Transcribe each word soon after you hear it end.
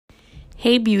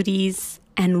Hey beauties,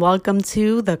 and welcome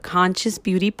to the Conscious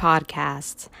Beauty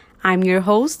Podcast. I'm your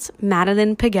host,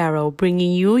 Madeline Peguero,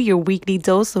 bringing you your weekly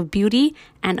dose of beauty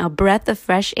and a breath of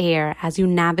fresh air as you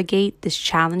navigate this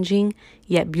challenging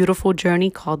yet beautiful journey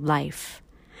called life.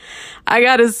 I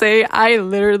gotta say, I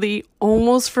literally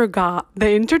almost forgot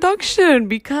the introduction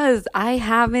because I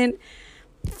haven't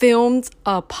filmed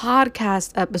a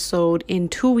podcast episode in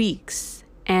 2 weeks,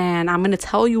 and I'm gonna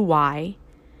tell you why.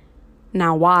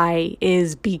 Now, why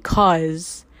is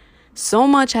because so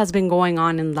much has been going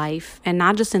on in life, and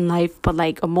not just in life, but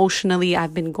like emotionally,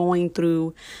 I've been going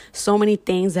through so many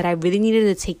things that I really needed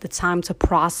to take the time to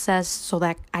process so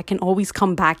that I can always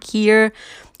come back here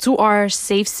to our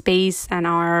safe space and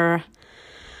our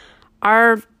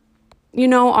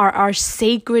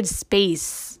sacred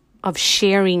space of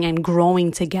sharing and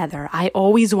growing together. I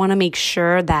always want to make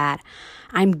sure that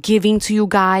I'm giving to you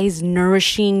guys,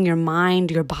 nourishing your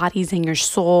mind, your bodies, and your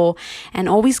soul, and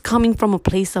always coming from a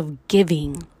place of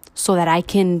giving so that I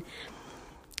can,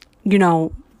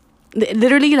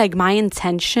 literally like my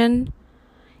intention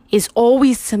is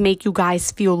always to make you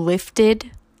guys feel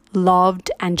lifted, loved,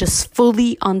 and just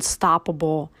fully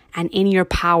unstoppable and in your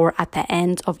power at the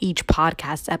end of each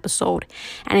podcast episode.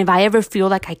 And if I ever feel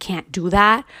like I can't do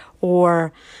that,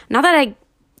 or not that I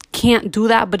can't do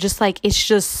that, but just like it's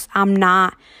just I'm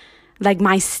not like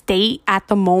my state at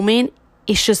the moment,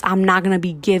 it's just I'm not gonna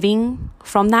be giving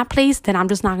from that place, then I'm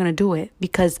just not gonna do it,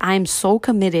 because I am so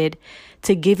committed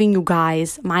to giving you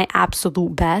guys my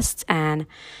absolute best, and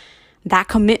that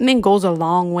commitment goes a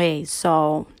long way.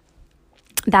 So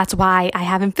that's why I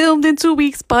haven't filmed in 2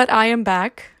 weeks, but I am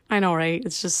back. I know, right?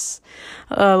 It's just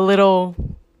a little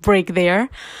break there,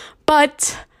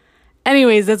 but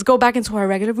anyways, let's go back into our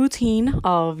regular routine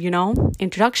of,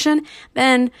 introduction,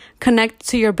 then connect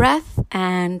to your breath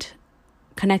and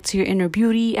connect to your inner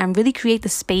beauty and really create the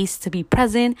space to be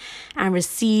present and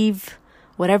receive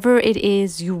whatever it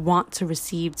is you want to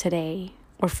receive today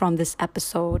or from this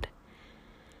episode.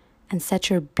 And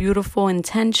set your beautiful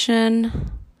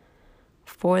intention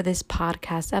for this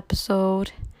podcast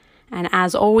episode. And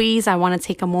as always, I want to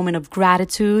take a moment of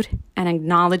gratitude and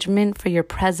acknowledgement for your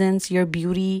presence, your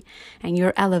beauty, and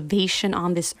your elevation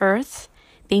on this earth.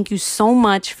 Thank you so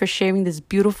much for sharing this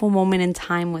beautiful moment in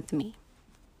time with me.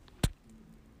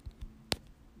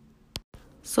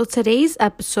 So today's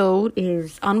episode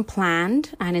is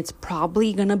unplanned, and it's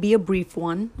probably going to be a brief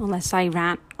one unless I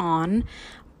rant on.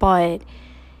 But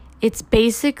it's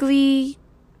basically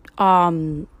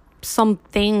some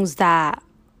things that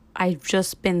I've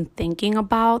just been thinking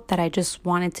about that I just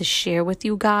wanted to share with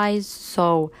you guys.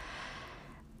 So,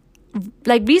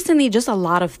 like recently, just a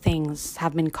lot of things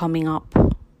have been coming up,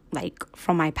 like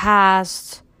from my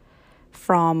past,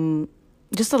 from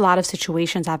just a lot of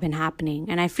situations have been happening.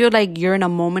 And I feel like you're in a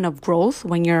moment of growth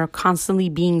when you're constantly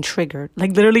being triggered.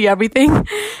 Like literally everything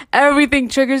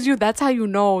triggers you. That's how you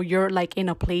know you're like in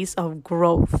a place of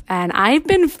growth. And I've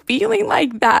been feeling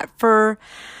like that for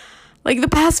like the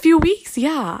past few weeks.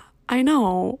 Yeah, I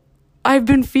know. I've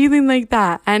been feeling like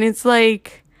that. And it's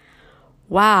like,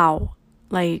 wow,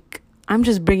 like I'm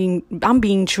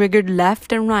being triggered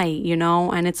left and right,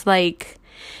 and it's like,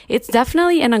 it's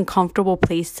definitely an uncomfortable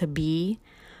place to be,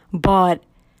 but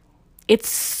it's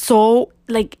so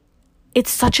like, it's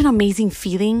such an amazing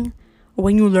feeling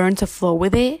when you learn to flow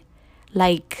with it.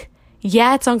 Like,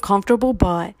 yeah, it's uncomfortable,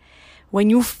 but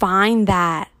when you find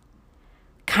that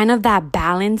kind of that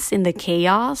balance in the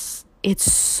chaos,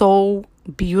 it's so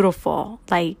beautiful.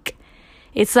 Like,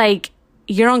 it's like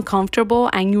you're uncomfortable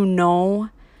and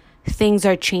things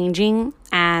are changing,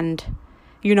 and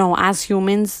as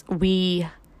humans we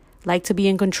like to be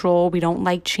in control. We don't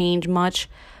like change much,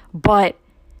 but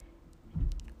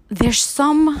there's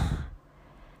some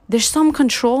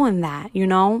control in that,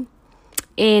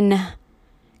 in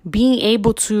being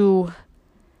able to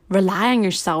rely on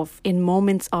yourself in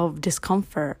moments of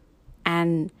discomfort,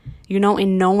 and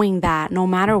in knowing that no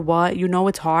matter what,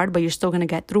 it's hard, but you're still gonna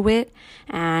get through it.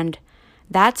 And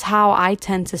that's how I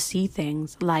tend to see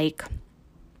things. Like,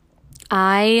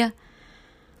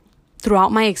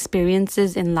 throughout my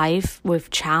experiences in life with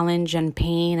challenge and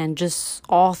pain and just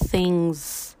all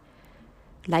things,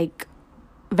 like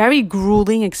very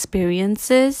grueling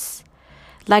experiences,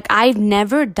 like I've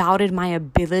never doubted my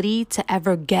ability to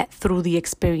ever get through the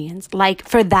experience. Like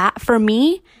for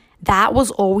me, that was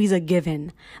always a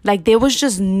given. Like there was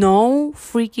just no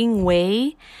freaking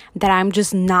way that I'm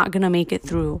just not gonna make it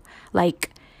through.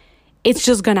 Like it's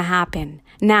just gonna happen.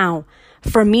 Now,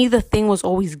 for me, the thing was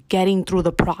always getting through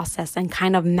the process and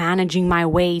kind of managing my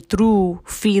way through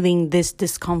feeling this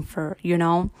discomfort, you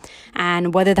know?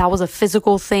 And whether that was a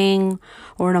physical thing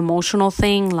or an emotional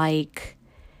thing, like,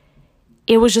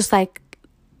 it was just like,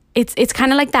 it's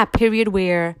kind of like that period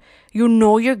where you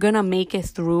know you're gonna make it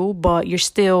through, but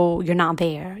you're not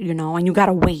there, you know, and you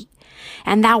gotta wait.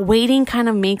 And that waiting kind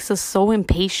of makes us so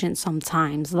impatient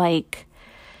sometimes. Like,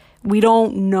 we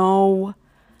don't know,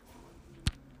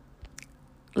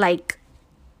 like,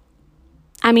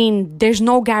 I mean, there's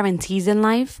no guarantees in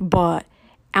life,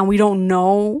 and we don't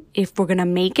know if we're gonna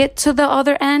make it to the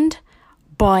other end,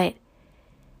 but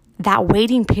that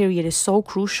waiting period is so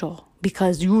crucial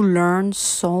because you learn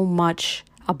so much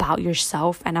about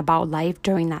yourself and about life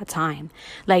during that time.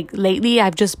 Like, lately,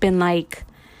 I've just been like,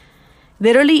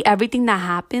 literally everything that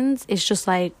happens is just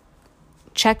like,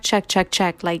 check.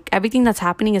 Like, everything that's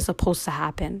happening is supposed to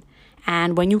happen.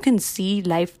 And when you can see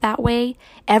life that way,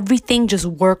 everything just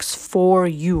works for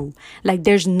you. Like,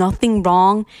 there's nothing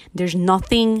wrong. There's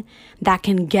nothing that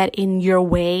can get in your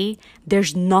way.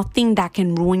 There's nothing that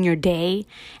can ruin your day.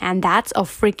 And that's a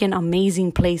freaking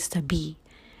amazing place to be,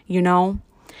 you know?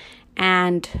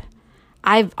 And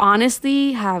I've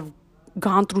honestly have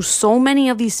gone through so many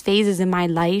of these phases in my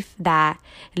life that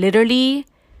literally,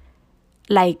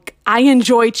 like, I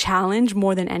enjoy challenge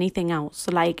more than anything else.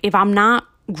 Like, if I'm not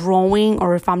growing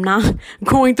or if I'm not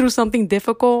going through something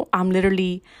difficult, I'm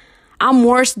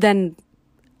worse than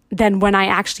when I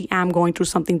actually am going through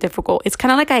something difficult. It's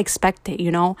kind of like I expect it, you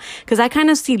know, because I kind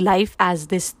of see life as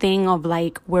this thing of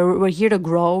like, we're here to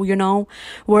grow, you know,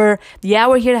 we're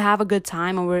here to have a good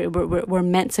time, and we're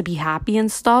meant to be happy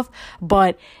and stuff,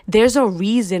 but there's a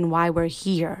reason why we're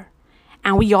here,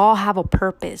 and we all have a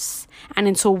purpose. And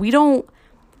until we don't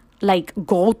like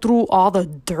go through all the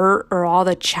dirt or all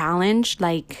the challenge,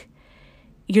 like,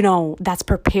 you know, that's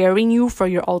preparing you for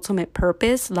your ultimate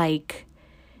purpose, like,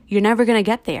 you're never gonna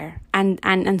get there.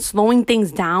 And slowing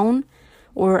things down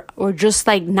or just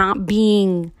like not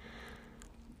being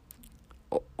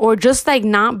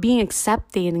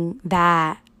accepting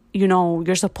that, you know,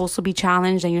 you're supposed to be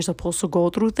challenged and you're supposed to go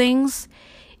through things,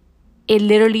 it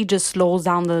literally just slows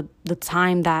down the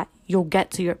time that you'll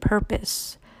get to your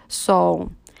purpose.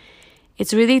 So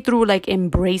it's really through like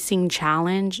embracing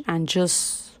challenge and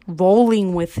just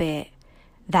rolling with it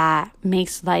that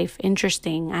makes life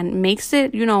interesting and makes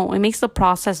it, you know, it makes the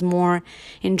process more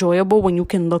enjoyable when you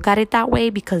can look at it that way,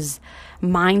 because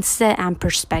mindset and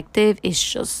perspective is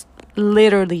just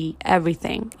literally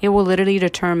everything. It will literally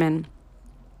determine,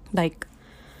 like,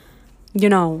 you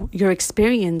know, your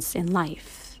experience in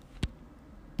life.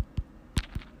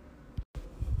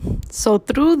 So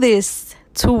through this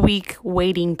 2-week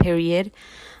waiting period,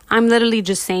 I'm literally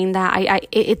just saying that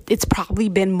it's probably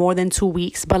been more than 2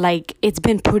 weeks, but like, it's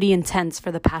been pretty intense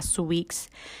for the past 2 weeks.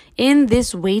 In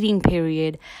this waiting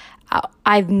period,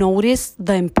 I've noticed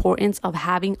the importance of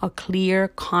having a clear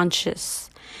conscience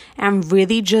and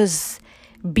really just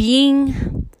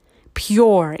being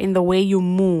pure in the way you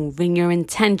move, in your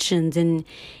intentions, in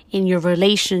your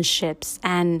relationships,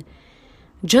 and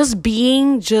just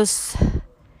being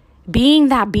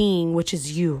that being, which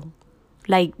is you.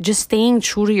 Like, just staying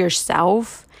true to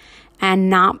yourself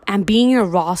and being your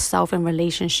raw self in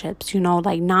relationships, you know,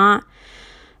 like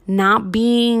not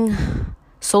being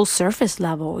so surface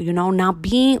level, you know, not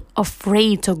being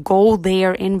afraid to go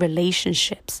there in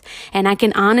relationships. And I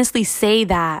can honestly say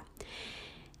that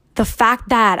the fact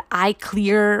that I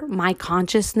clear my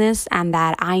consciousness and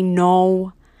that I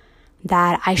know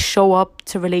that I show up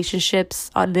to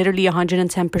relationships literally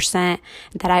 110%,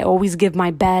 that I always give my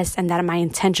best, and that my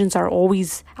intentions are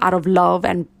always out of love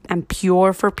and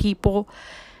pure for people,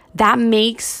 that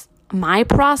makes my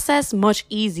process much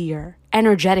easier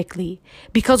energetically.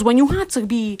 Because when you have to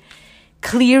be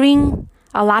clearing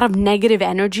a lot of negative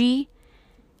energy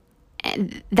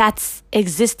that's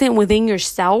existent within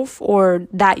yourself or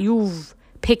that you've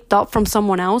picked up from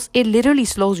someone else, it literally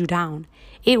slows you down.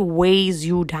 It weighs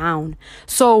you down.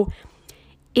 So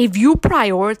if you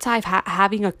prioritize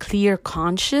having a clear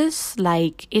conscience,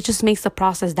 like, it just makes the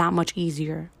process that much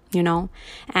easier, you know?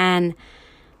 And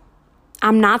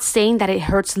I'm not saying that it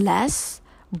hurts less,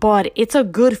 but it's a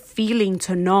good feeling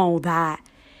to know that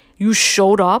you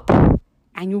showed up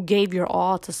and you gave your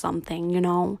all to something, you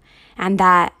know? And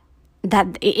that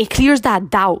it clears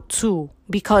that doubt too.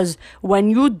 Because when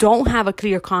you don't have a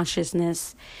clear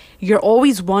consciousness, you're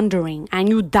always wondering and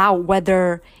you doubt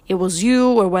whether it was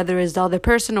you or whether it's the other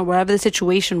person or whatever the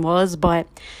situation was. But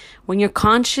when your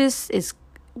conscious is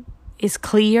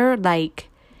clear, like,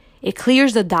 it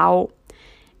clears the doubt.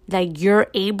 like you're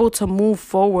able to move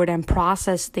forward and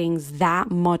process things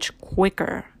that much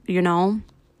quicker, you know?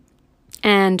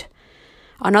 And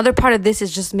another part of this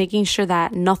is just making sure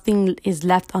that nothing is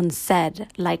left unsaid.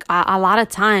 Like a lot of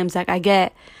times, like I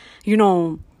get, you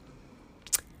know,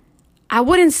 I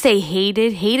wouldn't say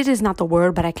hated. Hated is not the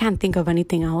word, but I can't think of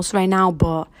anything else right now.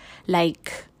 But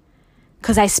like,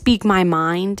 because I speak my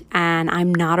mind and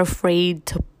I'm not afraid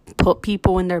to put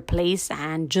people in their place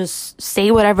and just say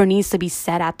whatever needs to be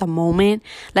said at the moment.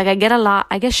 Like I get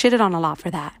shitted on a lot for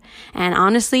that. And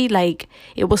honestly, like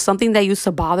it was something that used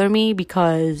to bother me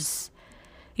because,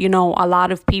 you know, a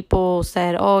lot of people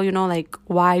said, oh, you know, like,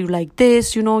 why are you like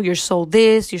this? You know, you're so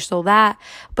this, you're so that.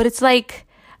 But it's like,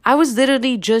 I was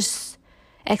literally just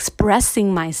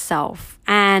expressing myself.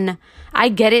 And I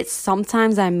get it.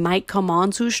 Sometimes I might come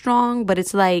on too strong, but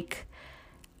it's like,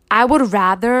 I would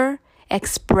rather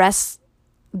express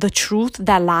the truth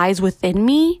that lies within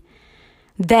me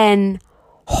than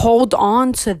hold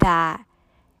on to that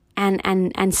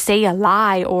and say a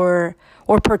lie or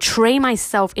portray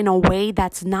myself in a way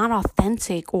that's not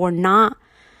authentic or not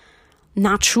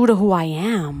true to who I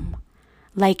am.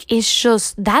 Like it's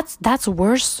just that's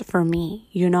worse for me,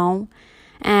 you know?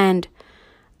 And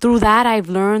through that I've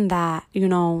learned that, you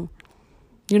know,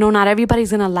 not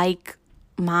everybody's gonna like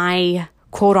my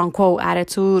quote unquote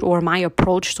attitude or my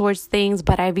approach towards things,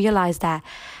 but I realized that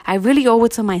I really owe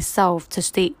it to myself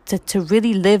to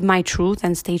really live my truth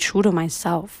and stay true to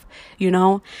myself, you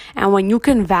know? And when you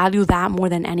can value that more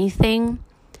than anything,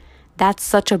 that's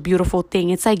such a beautiful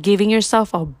thing. It's like giving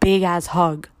yourself a big ass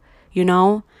hug, you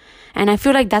know? And I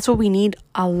feel like that's what we need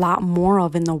a lot more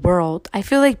of in the world. I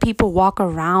feel like people walk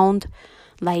around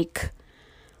like,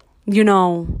 you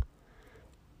know,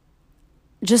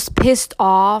 just pissed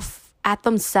off at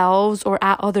themselves or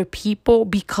at other people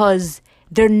because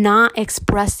they're not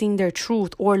expressing their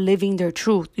truth or living their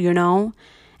truth, you know?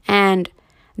 And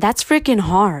that's freaking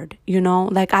hard, you know?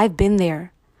 Like I've been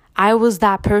there. I was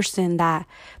that person that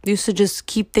used to just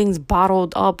keep things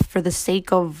bottled up for the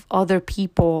sake of other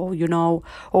people, you know,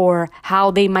 or how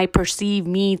they might perceive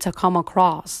me to come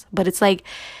across. But it's like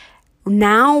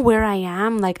now where I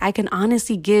am, like I can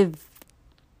honestly give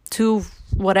to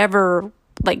whatever,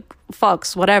 like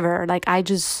fucks, whatever. Like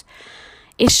it's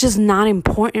just not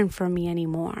important for me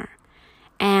anymore.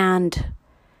 And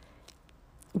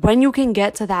when you can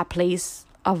get to that place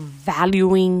of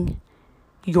valuing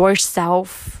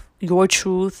yourself, your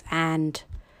truth, and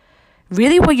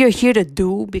really what you're here to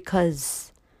do,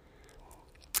 because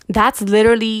that's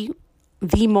literally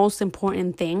the most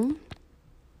important thing,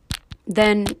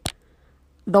 then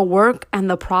the work and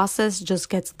the process just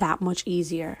gets that much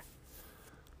easier.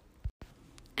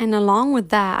 And along with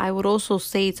that, I would also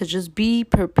say to just be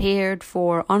prepared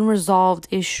for unresolved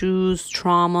issues,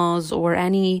 traumas, or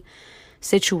any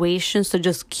situations to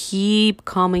just keep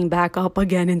coming back up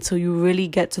again until you really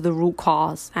get to the root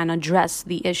cause and address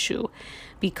the issue.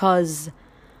 Because,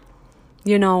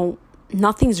 you know,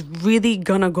 nothing's really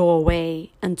gonna go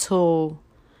away until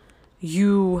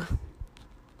you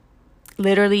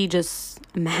literally just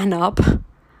man up.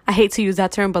 I hate to use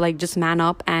that term, but like just man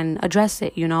up and address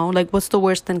it, you know? Like what's the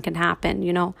worst that can happen,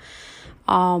 you know?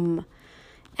 And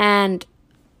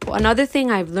another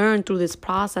thing I've learned through this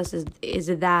process is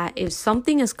that if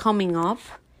something is coming up,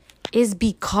 is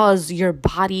because your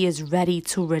body is ready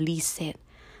to release it.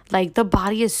 Like the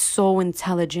body is so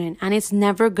intelligent and it's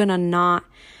never gonna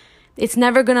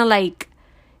like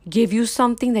give you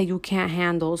something that you can't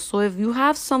handle. So if you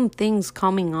have some things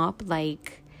coming up,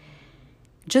 like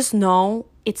just know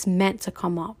it's meant to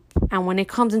come up. And when it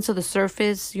comes into the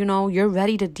surface, you know, you're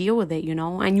ready to deal with it, you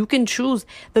know, and you can choose.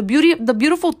 The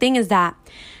beautiful thing is that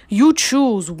you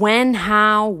choose when,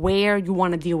 how, where you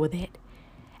want to deal with it.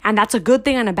 And that's a good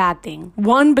thing and a bad thing.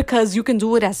 One, because you can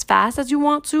do it as fast as you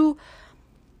want to,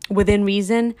 within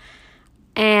reason,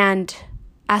 and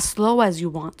as slow as you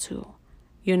want to,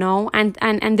 you know, and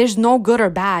there's no good or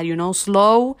bad, you know.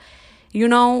 Slow, you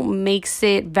know, makes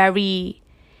it very,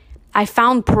 I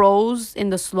found pros in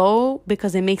the slow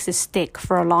because it makes it stick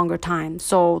for a longer time.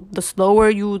 So the slower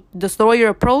your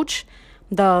approach,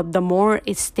 the more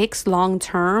it sticks long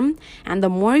term, and the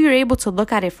more you're able to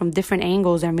look at it from different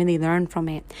angles and really learn from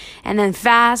it. And then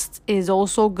fast is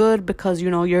also good because, you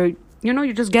know, you're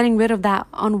just getting rid of that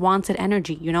unwanted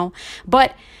energy, you know.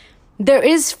 But there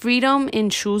is freedom in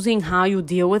choosing how you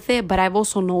deal with it. But I've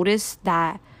also noticed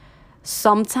that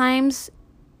sometimes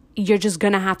you're just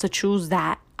gonna have to choose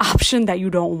that option that you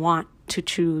don't want to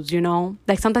choose, you know.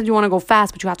 Like sometimes you want to go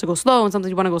fast but you have to go slow, and sometimes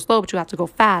you want to go slow but you have to go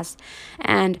fast.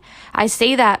 And I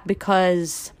say that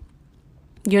because,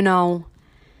 you know,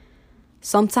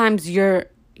 sometimes you're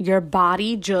your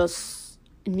body just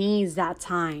needs that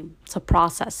time to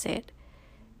process it.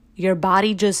 Your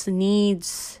body just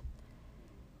needs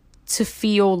to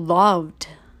feel loved,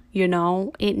 you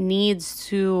know? It needs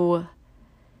to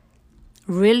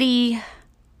really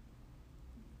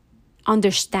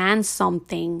understand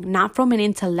something, not from an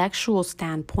intellectual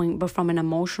standpoint, but from an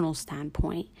emotional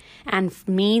standpoint. And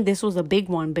for me, this was a big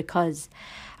one because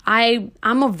I'm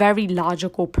a very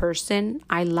logical person.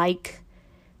 I like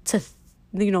to,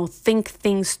 think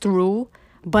things through.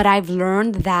 But I've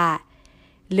learned that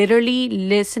literally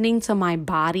listening to my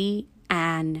body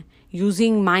and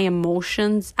using my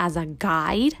emotions as a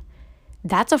guide,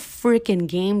 that's a freaking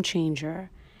game changer.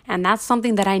 And that's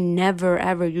something that I never,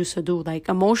 ever used to do. Like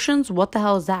emotions, what the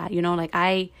hell is that?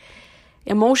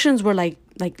 Emotions were like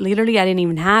literally I didn't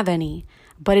even have any.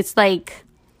 But it's like,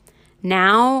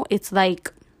 now it's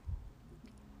like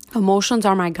emotions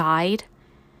are my guide.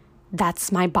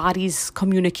 That's my body's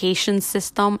communication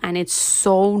system. And it's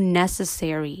so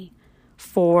necessary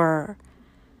for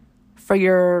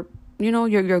your,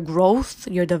 your growth,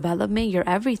 your development, your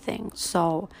everything.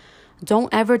 So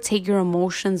don't ever take your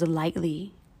emotions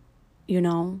lightly.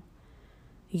 You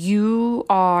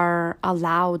are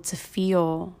allowed to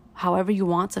feel however you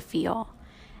want to feel.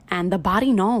 And the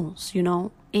body knows,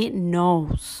 it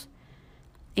knows.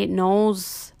 It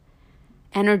knows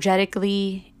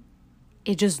energetically.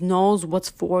 It just knows what's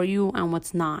for you and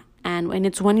what's not. And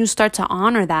it's when you start to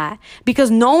honor that,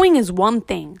 because knowing is one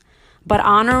thing, but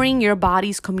honoring your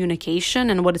body's communication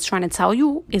and what it's trying to tell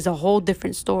you is a whole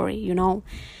different story,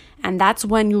 And that's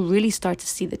when you really start to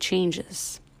see the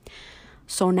changes.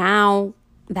 So now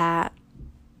that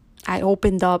I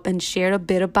opened up and shared a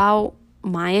bit about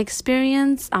my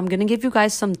experience, I'm going to give you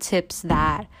guys some tips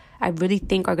that I really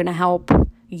think are going to help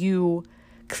you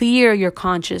clear your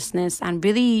consciousness and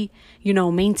really,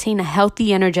 maintain a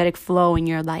healthy energetic flow in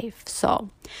your life. So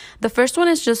the first one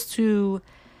is just to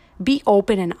be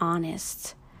open and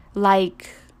honest. Like,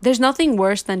 there's nothing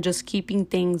worse than just keeping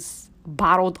things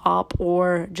bottled up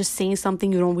or just saying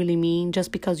something you don't really mean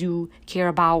just because you care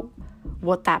about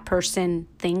what that person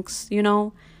thinks,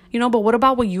 but what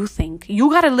about what you think?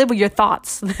 You got to live with your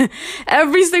thoughts.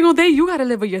 Every single day, you got to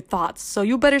live with your thoughts. So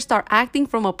you better start acting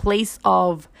from a place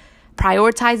of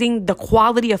prioritizing the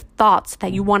quality of thoughts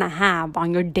that you want to have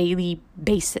on your daily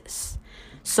basis.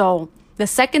 So the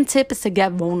second tip is to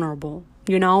get vulnerable,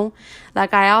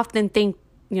 Like I often think,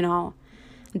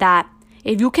 that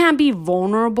if you can't be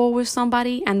vulnerable with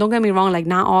somebody, and don't get me wrong, like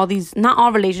not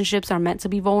all relationships are meant to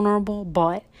be vulnerable,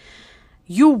 but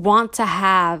you want to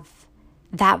have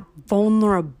that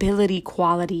vulnerability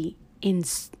quality in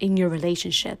your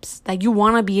relationships. Like you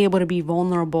want to be able to be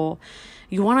vulnerable.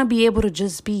 You want to be able to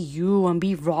just be you and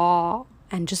be raw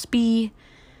and just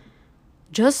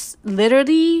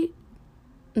literally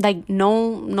like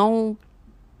no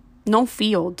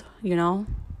field,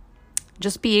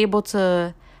 Just be able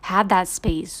to have that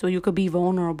space so you could be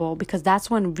vulnerable, because that's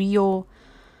when real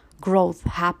growth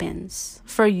happens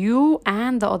for you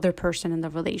and the other person in the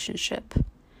relationship.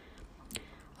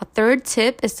 A third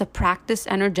tip is to practice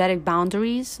energetic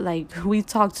boundaries. Like we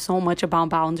talked so much about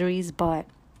boundaries, but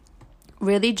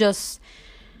really just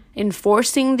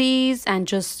enforcing these and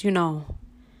just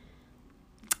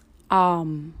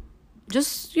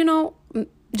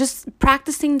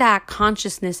practicing that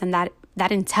consciousness and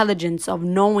that intelligence of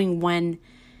knowing when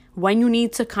you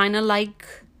need to kind of like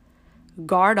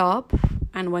guard up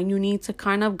and when you need to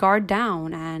kind of guard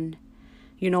down, and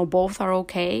both are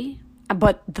okay.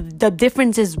 But the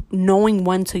difference is knowing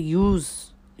when to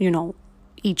use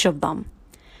each of them.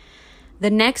 The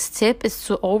next tip is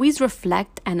to always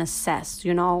reflect and assess.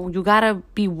 You gotta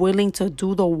be willing to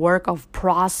do the work of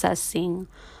processing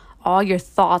all your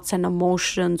thoughts and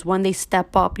emotions when they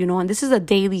step up, and this is a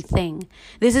daily thing.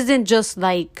 This isn't just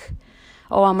like,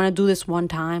 oh, I'm going to do this one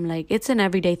time. Like it's an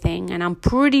everyday thing. And I'm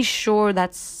pretty sure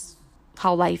that's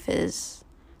how life is.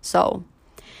 So,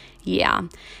 yeah.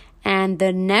 And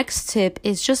the next tip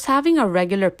is just having a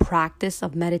regular practice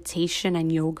of meditation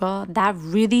and yoga. That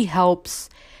really helps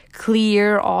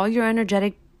clear all your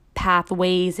energetic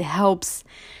pathways. It helps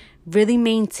really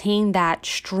maintain that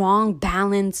strong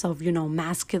balance of,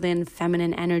 masculine,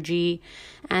 feminine energy.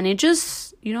 And it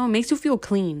just, makes you feel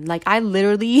clean. Like I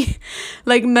literally,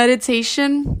 like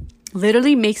meditation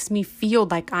literally makes me feel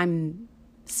like I'm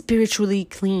spiritually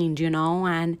cleaned,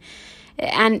 and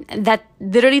that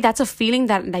literally, that's a feeling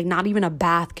that like not even a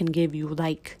bath can give you.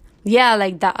 Like, yeah,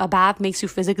 like that a bath makes you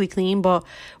physically clean, but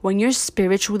when you're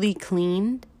spiritually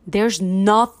clean, there's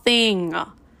nothing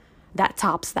that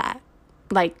tops that.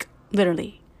 Like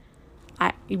literally,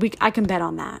 I can bet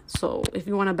on that. So if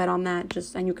you want to bet on that,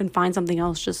 and you can find something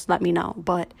else, just let me know.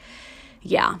 But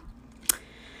yeah.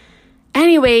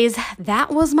 Anyways,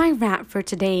 that was my rant for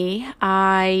today.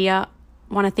 I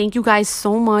want to thank you guys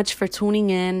so much for tuning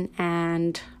in,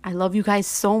 and I love you guys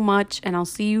so much, and I'll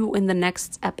see you in the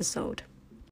next episode.